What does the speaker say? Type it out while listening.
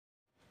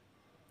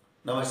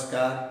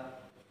Namaskar.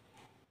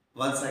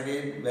 Once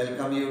again,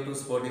 welcome you to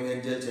Sporting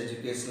Angels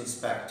Educational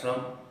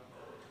Spectrum.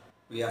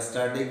 We are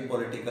studying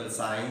political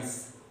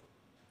science,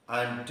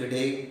 and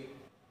today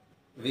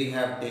we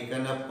have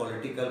taken up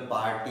political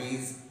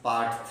parties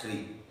part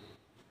 3.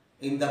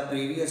 In the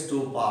previous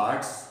two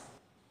parts,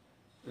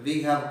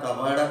 we have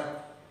covered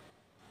up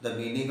the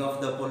meaning of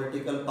the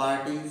political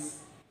parties,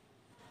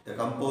 the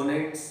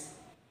components,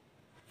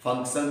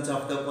 functions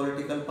of the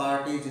political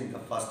parties in the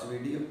first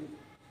video.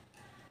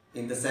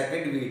 In the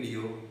second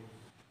video,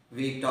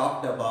 we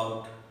talked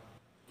about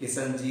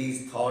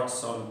Kishanji's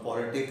thoughts on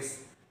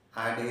politics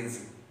and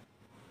his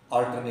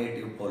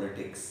alternative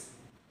politics.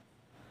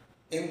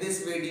 In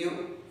this video,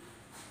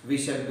 we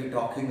shall be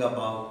talking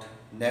about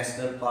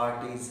national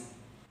parties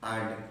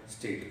and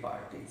state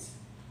parties.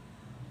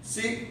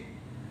 See,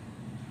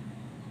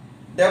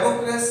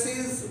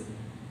 democracies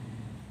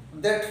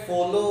that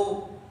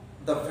follow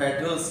the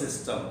federal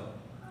system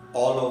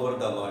all over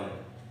the world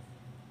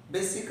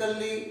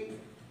basically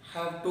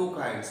have two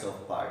kinds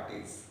of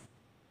parties.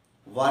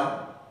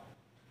 One,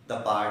 the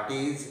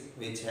parties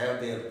which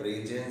have their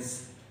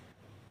presence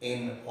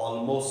in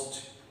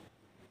almost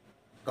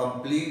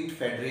complete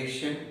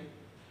federation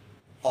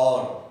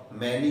or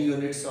many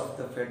units of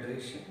the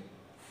federation.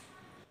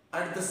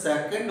 And the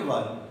second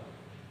one,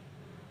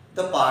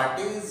 the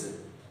parties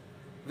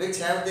which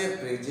have their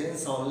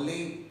presence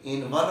only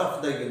in one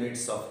of the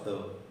units of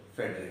the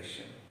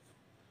federation.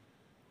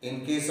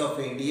 In case of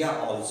India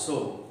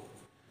also,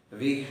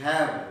 we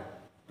have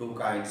two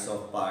kinds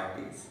of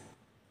parties.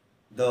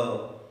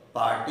 The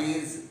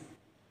parties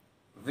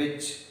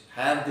which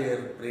have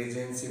their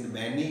presence in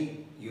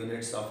many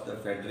units of the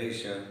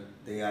federation,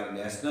 they are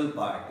national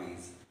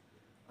parties,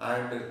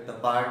 and the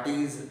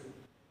parties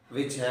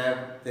which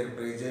have their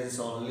presence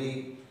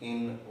only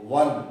in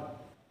one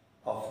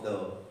of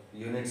the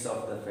units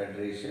of the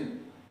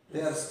federation,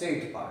 they are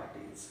state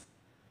parties,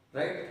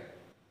 right?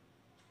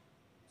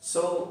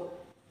 So,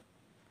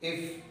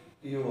 if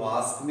you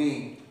ask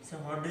me, So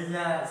what is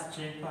a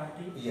state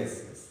party?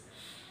 yes.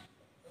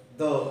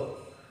 The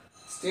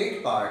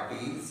state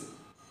parties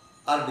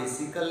are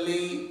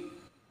basically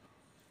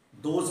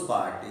those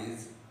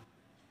parties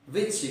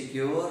which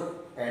secure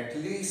at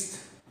least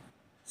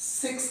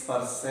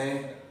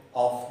 6%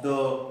 of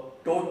the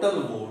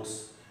total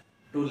votes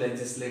to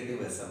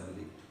legislative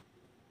assembly,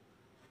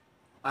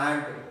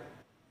 and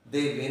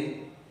they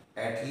win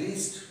at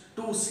least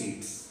 2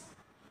 seats.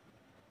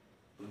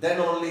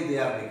 Then only they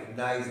are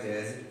recognized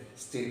as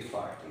state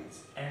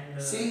parties.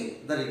 And See,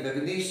 the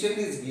recognition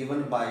is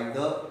given by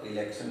the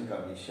election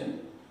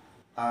commission,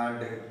 and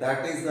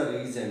that is the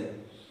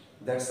reason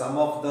that some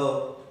of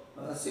the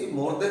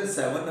more than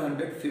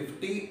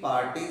 750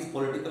 parties,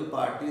 political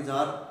parties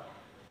are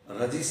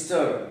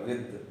registered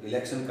with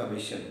election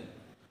commission,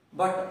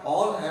 but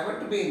all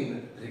haven't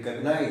been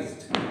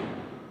recognized.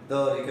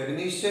 The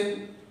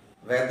recognition,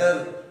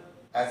 whether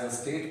as a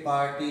state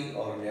party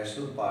or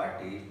national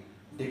party,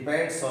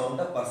 depends on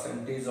the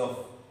percentage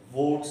of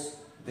votes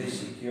they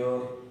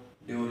secure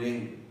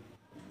during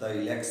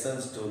the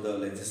elections to the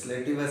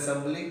legislative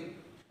assembly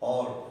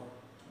or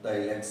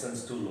the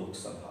elections to Lok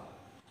Sabha.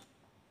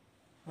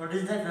 what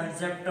is the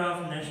concept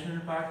of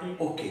national party?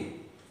 Okay,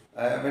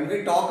 when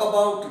we talk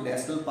about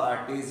national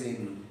parties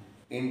in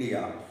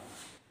India,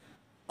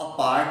 a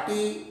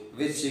party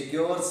which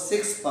secures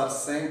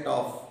 6%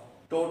 of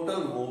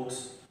total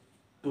votes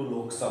to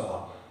Lok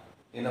Sabha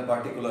in a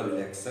particular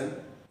election,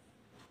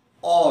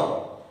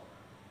 or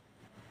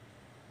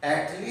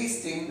at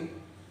least in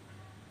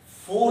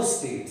 4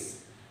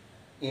 states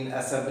in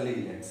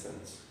assembly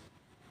elections,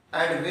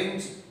 and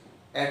wins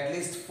at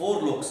least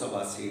 4 Lok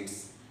Sabha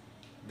seats,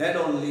 then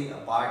only a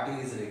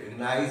party is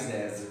recognized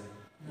as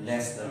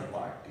national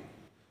party.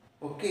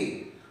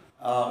 Okay,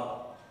 a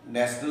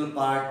national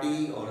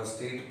party or a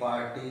state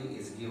party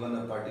is given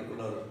a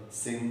particular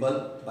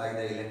symbol by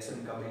the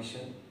election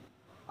commission,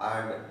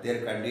 and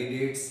their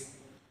candidates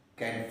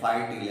can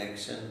fight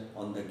election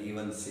on the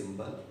given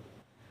symbol.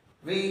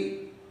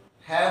 We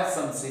have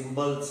some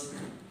symbols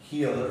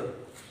here.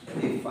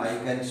 If I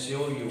can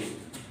show you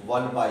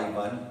one by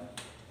one.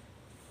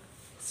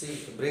 See,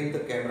 bring the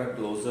camera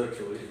closer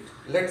to it.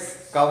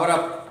 Let's cover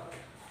up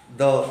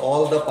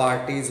all the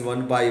parties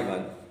one by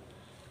one.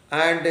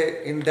 And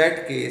in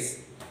that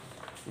case,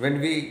 when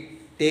we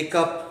take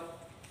up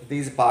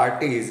these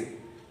parties,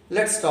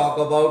 let's talk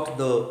about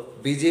the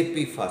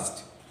BJP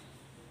first.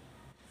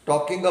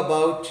 Talking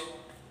about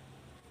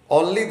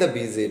only the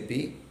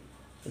BJP,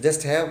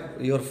 just have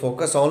your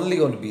focus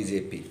only on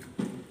BJP.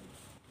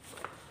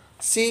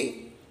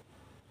 See,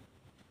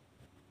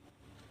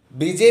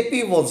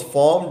 BJP was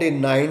formed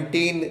in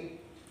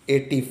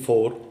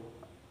 1984.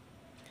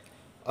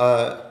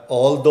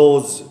 All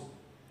those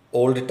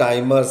old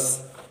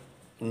timers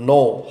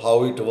know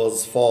how it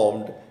was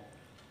formed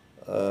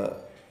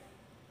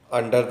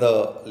under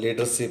the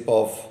leadership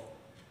of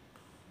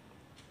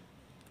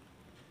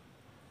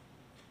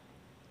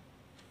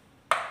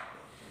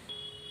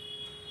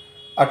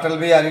Atal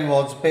Bihari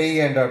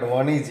Vajpayee and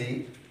Advani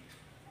ji.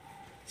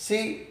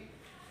 See,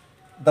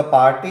 The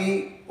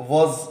party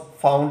was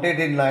founded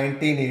in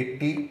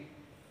 1980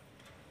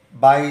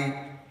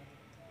 by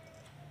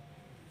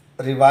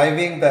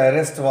reviving the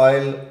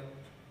erstwhile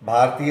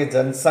Bharatiya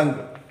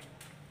Jansangh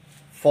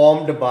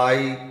formed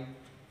by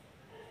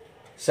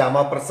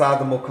Shyama Prasad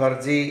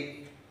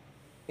Mukherjee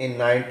in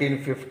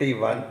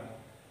 1951.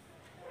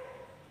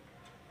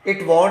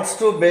 It wants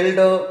to build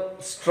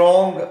a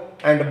strong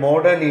and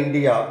modern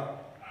India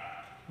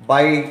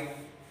by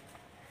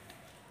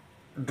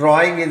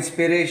drawing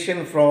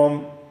inspiration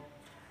from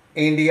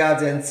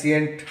India's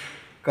ancient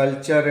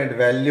culture and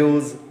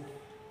values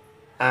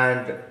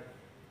and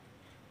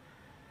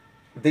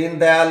Deen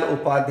Dayal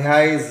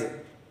Upadhyay's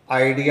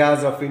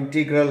ideas of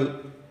integral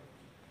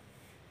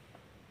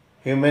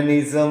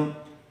humanism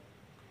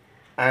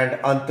and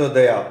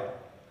Antyodaya,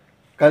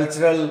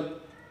 cultural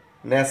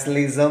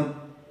nationalism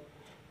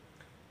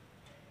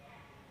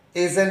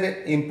is an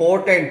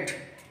important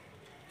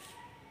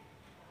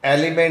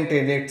element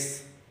in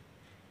its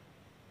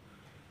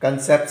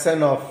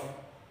conception of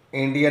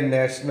Indian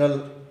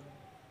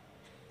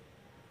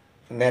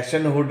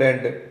nationhood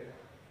and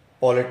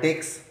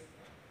politics,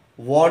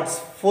 wants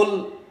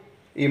full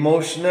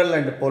emotional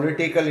and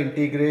political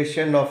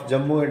integration of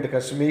Jammu and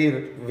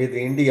Kashmir with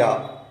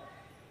India,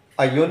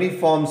 a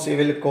uniform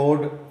civil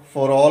code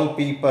for all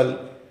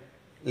people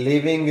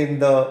living in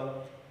the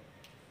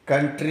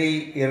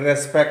country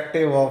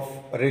irrespective of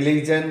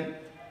religion,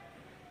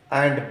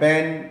 and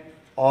ban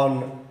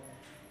on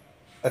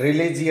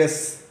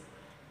religious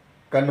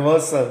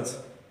conversions.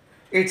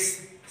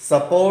 Its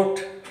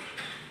support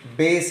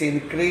base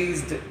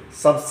increased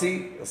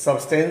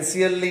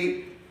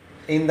substantially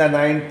in the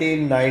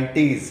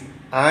 1990s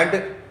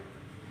and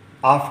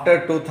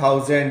after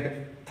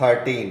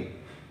 2013.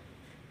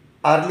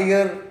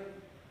 Earlier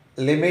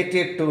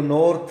limited to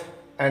north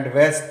and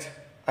west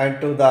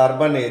and to the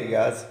urban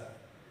areas,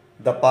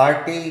 the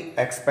party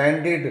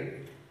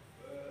expanded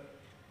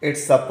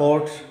its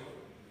support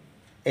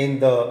in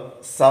the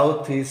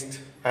southeast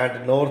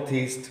and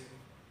northeast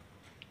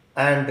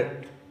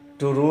and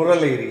to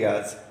rural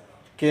areas,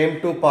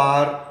 came to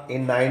power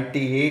in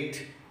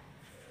 98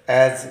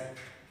 as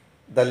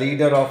the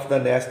leader of the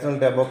National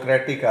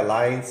Democratic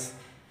Alliance,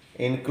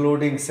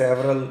 including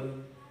several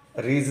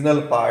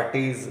regional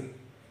parties,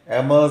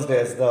 emerged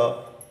as the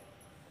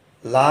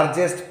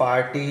largest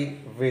party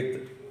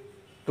with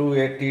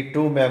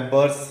 282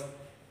 members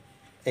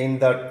in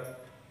the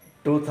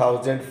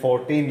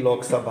 2014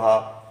 Lok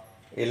Sabha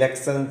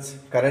elections,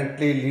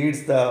 currently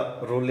leads the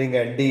ruling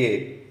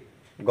NDA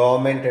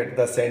government at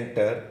the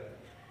center.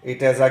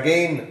 It has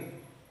again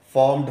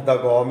formed the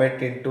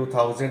government in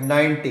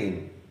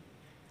 2019.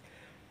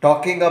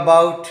 Talking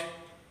about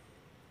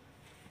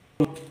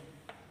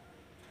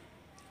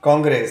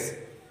Congress,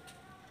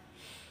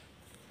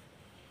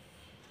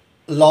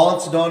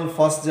 launched on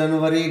 1st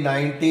January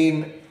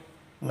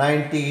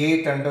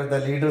 1998 under the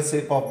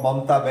leadership of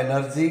Mamata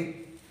Banerjee,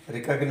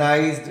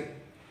 recognized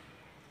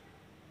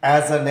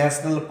as a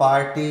national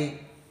party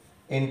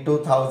in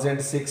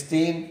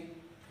 2016.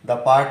 The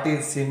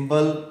party's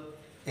symbol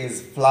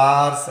is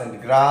flowers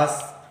and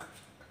grass,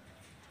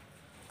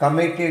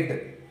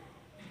 committed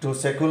to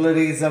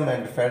secularism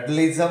and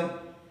federalism,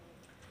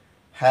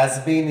 has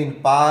been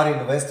in power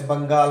in West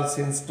Bengal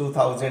since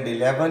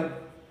 2011,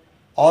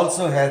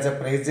 also has a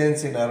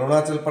presence in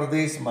Arunachal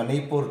Pradesh,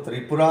 Manipur,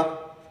 Tripura.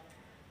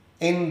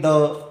 In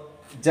the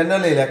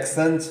general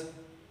elections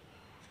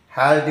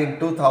held in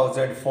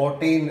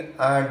 2014,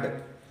 and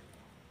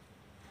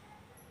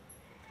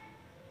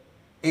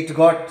it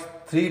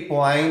got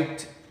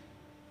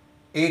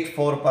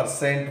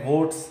 3.84%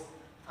 votes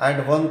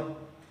and won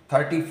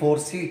 34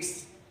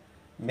 seats,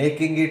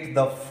 making it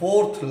the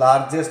fourth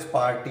largest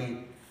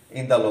party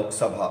in the Lok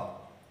Sabha.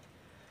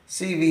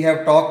 See, we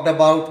have talked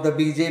about the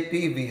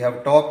BJP, we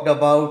have talked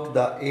about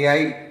the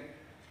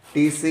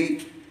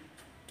AITC.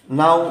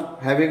 Now,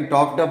 having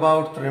talked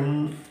about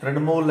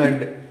Trinamool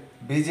and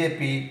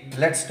BJP,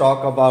 let's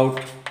talk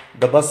about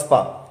the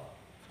Baspa,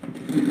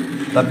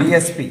 the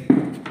BSP.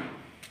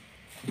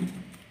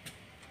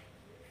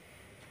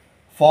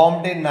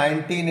 Formed in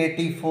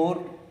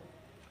 1984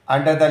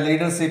 under the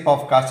leadership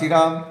of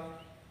Kashiram,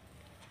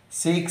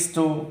 seeks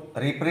to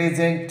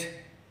represent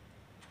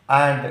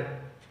and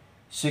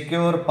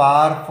secure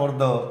power for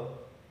the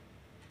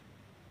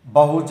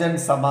Bahujan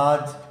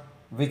Samaj,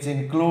 which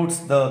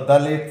includes the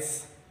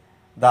Dalits,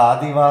 the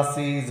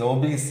Adivasis,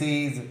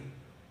 OBCs,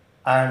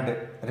 and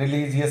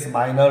religious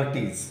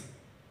minorities.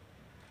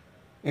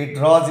 It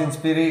draws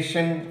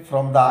inspiration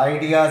from the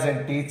ideas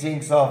and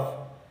teachings of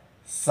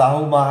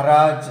Sahu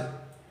Maharaj,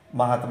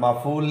 Mahatma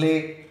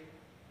Phule,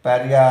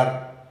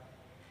 Periyar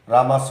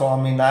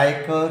Ramaswamy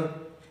Naicker,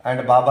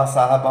 and Baba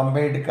Saheb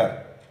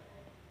Ambedkar.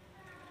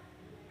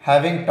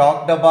 Having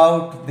talked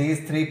about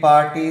these three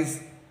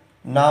parties,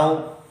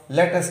 now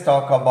let us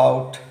talk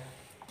about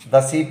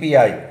the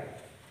CPI.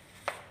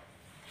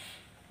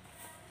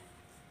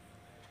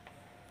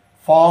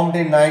 Formed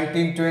in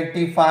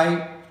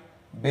 1925,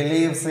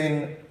 believes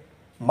in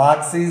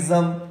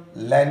Marxism,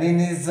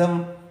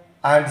 Leninism,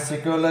 and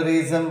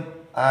secularism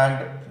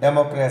and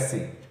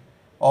democracy,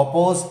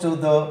 opposed to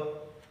the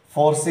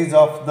forces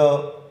of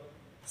the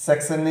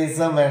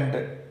secessionism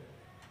and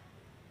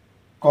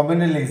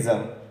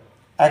communalism,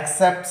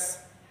 accepts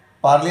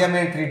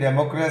parliamentary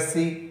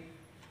democracy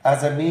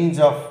as a means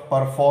of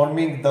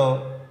performing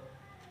the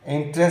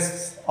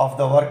interests of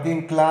the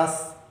working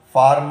class,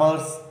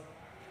 farmers,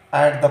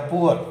 and the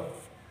poor,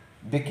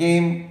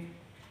 became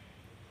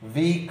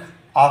weak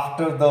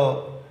after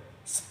the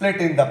split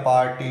in the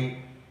party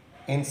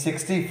in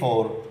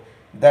 64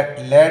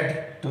 that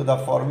led to the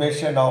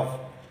formation of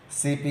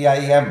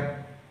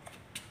CPIM.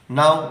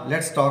 Now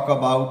let's talk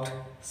about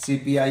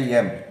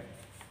CPIM.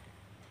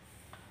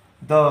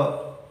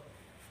 The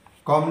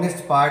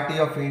Communist Party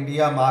of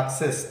India,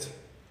 Marxist,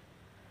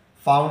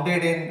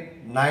 founded in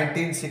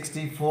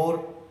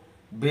 1964,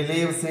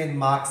 believes in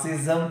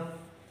Marxism,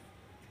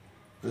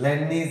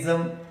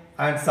 Leninism,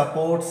 and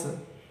supports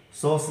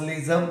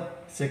socialism,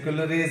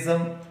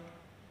 secularism,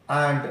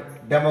 and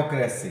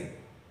democracy,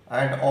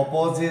 and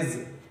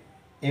opposes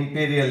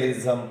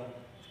imperialism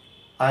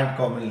and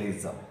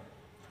communalism.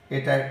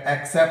 It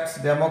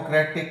accepts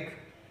democratic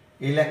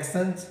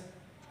elections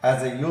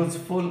as a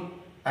useful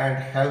and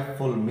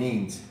helpful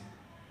means.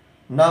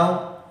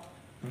 Now,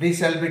 we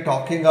shall be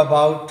talking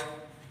about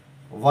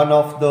one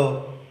of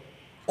the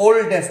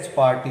oldest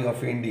party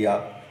of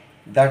India,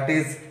 that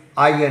is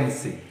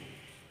INC.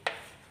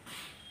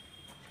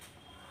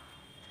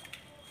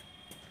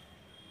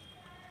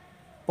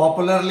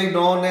 Popularly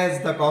known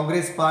as the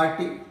Congress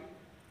Party,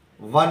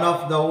 one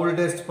of the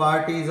oldest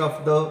parties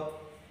of the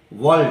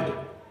world,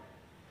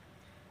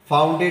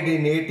 founded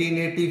in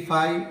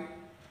 1885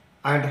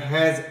 and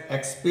has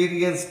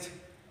experienced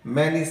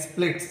many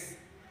splits,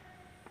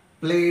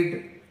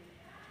 played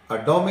a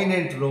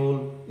dominant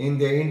role in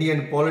the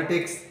Indian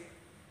politics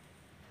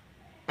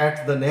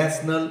at the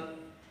national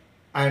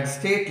and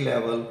state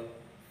level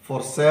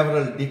for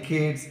several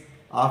decades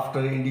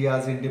after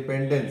India's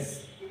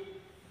independence.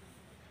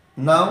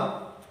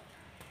 Now,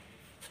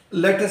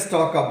 let us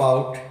talk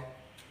about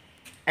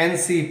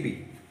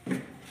NCP.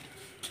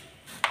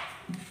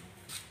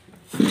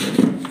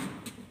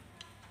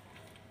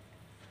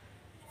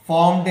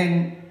 Formed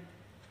in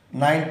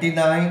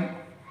 99,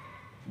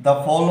 the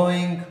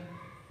following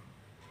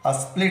a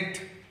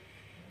split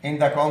in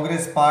the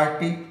Congress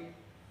Party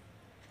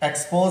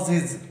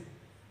exposes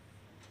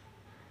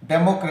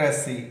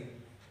democracy,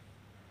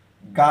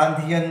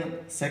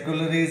 Gandhian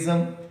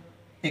secularism,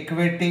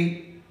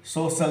 equity,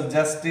 social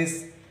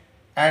justice,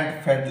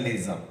 and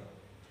federalism.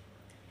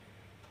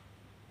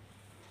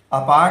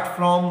 Apart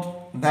from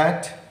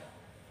that,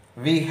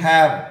 we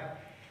have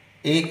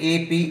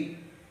AAP,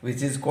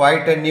 which is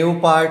quite a new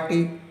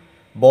party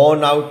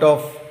born out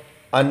of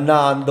Anna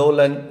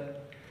Andolan.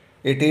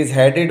 It is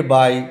headed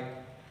by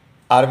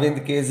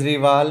Arvind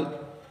Kejriwal.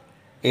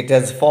 It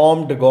has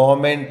formed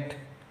government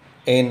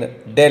in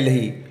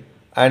Delhi,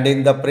 and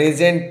in the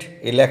present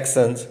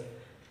elections,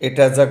 it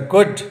has a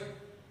good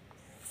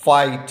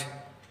fight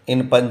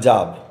in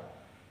Punjab.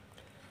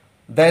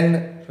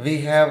 Then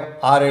we have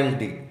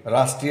RLD,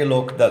 Rashtriya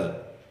Lok Dal.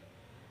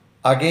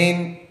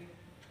 Again,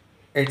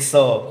 it's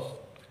a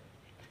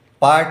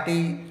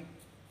party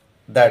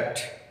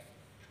that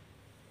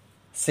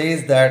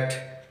says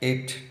that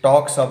it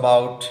talks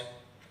about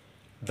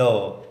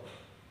the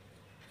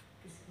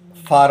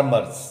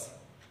farmers,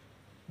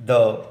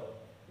 the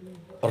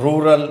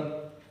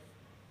rural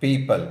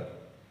people.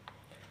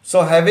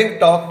 So having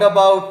talked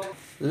about,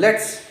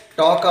 let's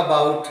talk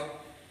about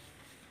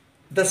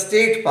the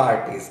state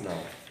parties now.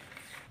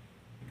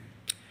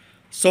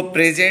 So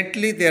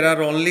presently there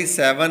are only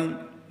 7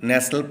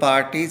 national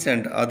parties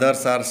and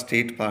others are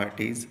state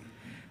parties.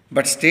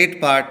 But state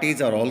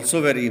parties are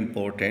also very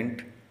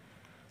important,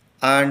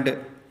 and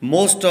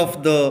most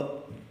of the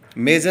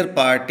major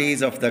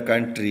parties of the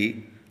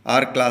country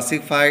are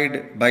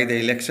classified by the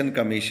Election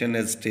Commission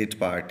as state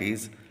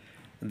parties.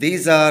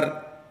 These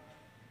are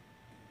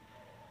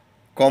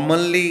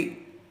commonly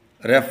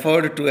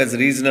referred to as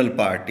regional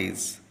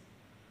parties.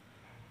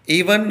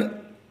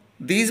 Even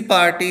these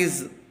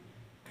parties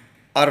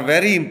are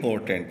very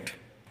important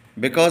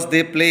because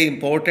they play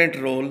important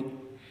role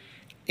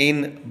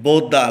in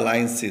both the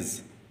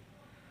alliances.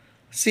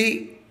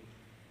 See,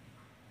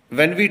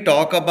 when we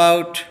talk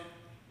about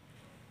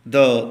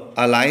the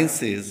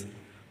alliances,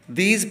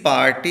 these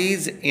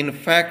parties in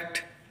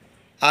fact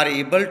are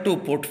able to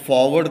put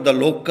forward the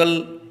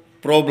local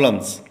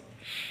problems.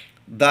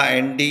 The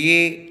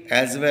NDA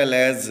as well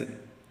as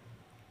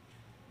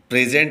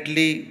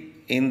presently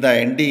in the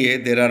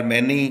NDA there are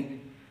many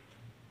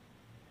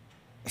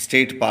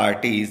state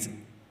parties,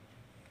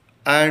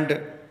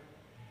 and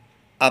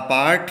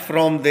apart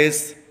from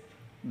this,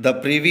 the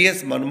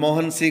previous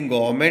Manmohan Singh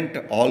government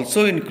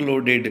also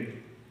included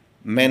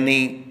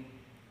many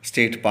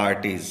state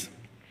parties.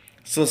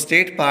 So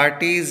state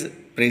parties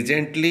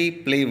presently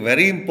play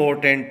very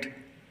important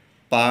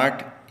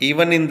part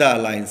even in the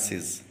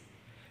alliances.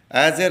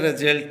 As a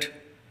result,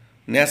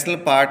 national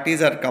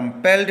parties are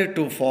compelled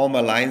to form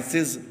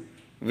alliances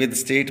with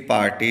state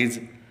parties.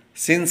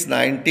 Since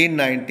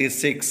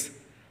 1996,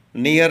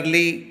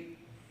 nearly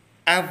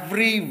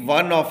every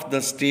one of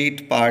the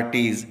state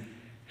parties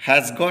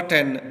has got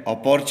an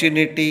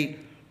opportunity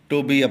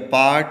to be a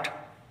part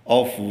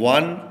of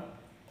one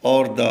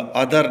or the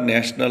other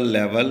national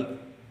level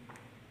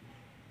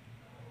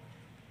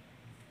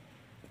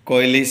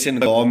coalition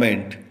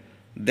government,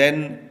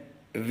 then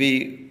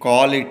we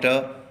call it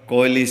a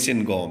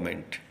coalition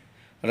government,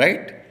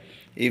 right?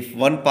 If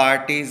one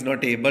party is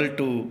not able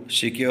to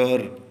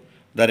secure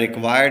the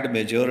required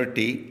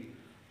majority,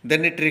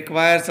 then it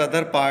requires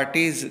other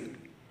parties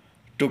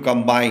to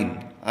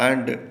combine,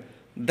 and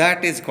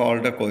that is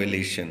called a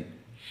coalition.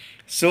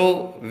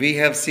 So, we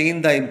have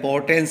seen the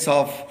importance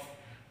of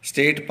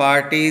state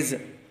parties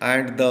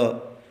and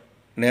the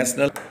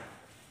national.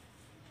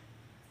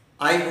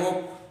 I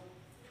hope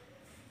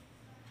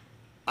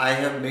I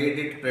have made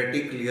it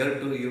pretty clear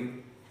to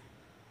you.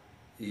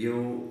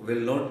 You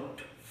will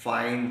not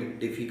find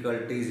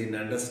difficulties in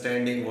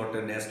understanding what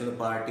a national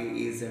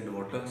party is and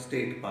what a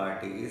state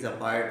party is.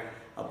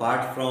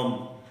 Apart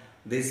from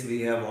this,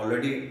 we have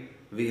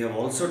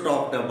also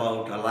talked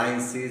about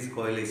alliances,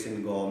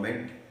 coalition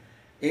government.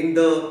 In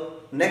the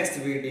next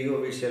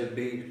video, we shall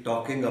be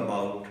talking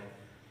about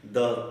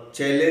the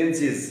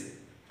challenges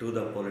to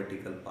the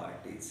political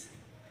parties.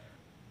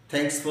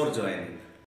 Thanks for joining.